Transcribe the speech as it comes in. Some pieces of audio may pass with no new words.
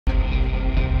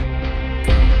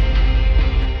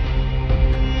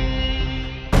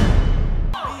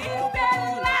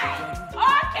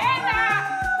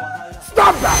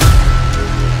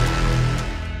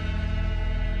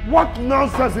What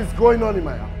nonsense is going on in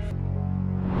my house?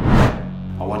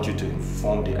 I want you to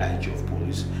inform the IG of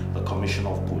police, the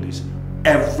commissioner of police,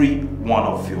 every one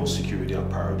of your security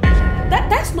apparatus.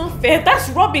 That's not fair. That's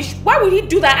rubbish. Why would he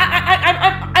do that?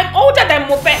 I'm older than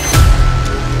Mofe.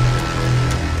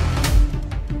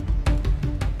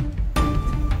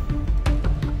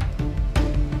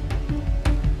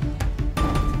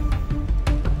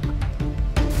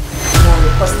 Now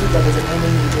requesting that there's an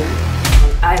enemy in there.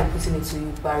 I am putting it to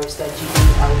you, Barrister G.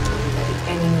 I will tell you that the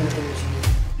enemy within you.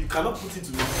 You cannot put it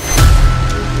to me.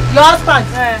 Your husband,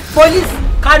 police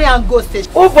carry and go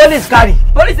station. Who police carry?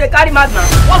 Police they carry madman.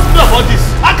 What's the about this?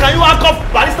 How can you handcuff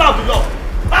barrister of the law?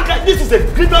 This is a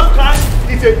grievous crime.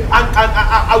 And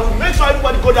I will make sure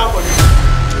everybody go down for this.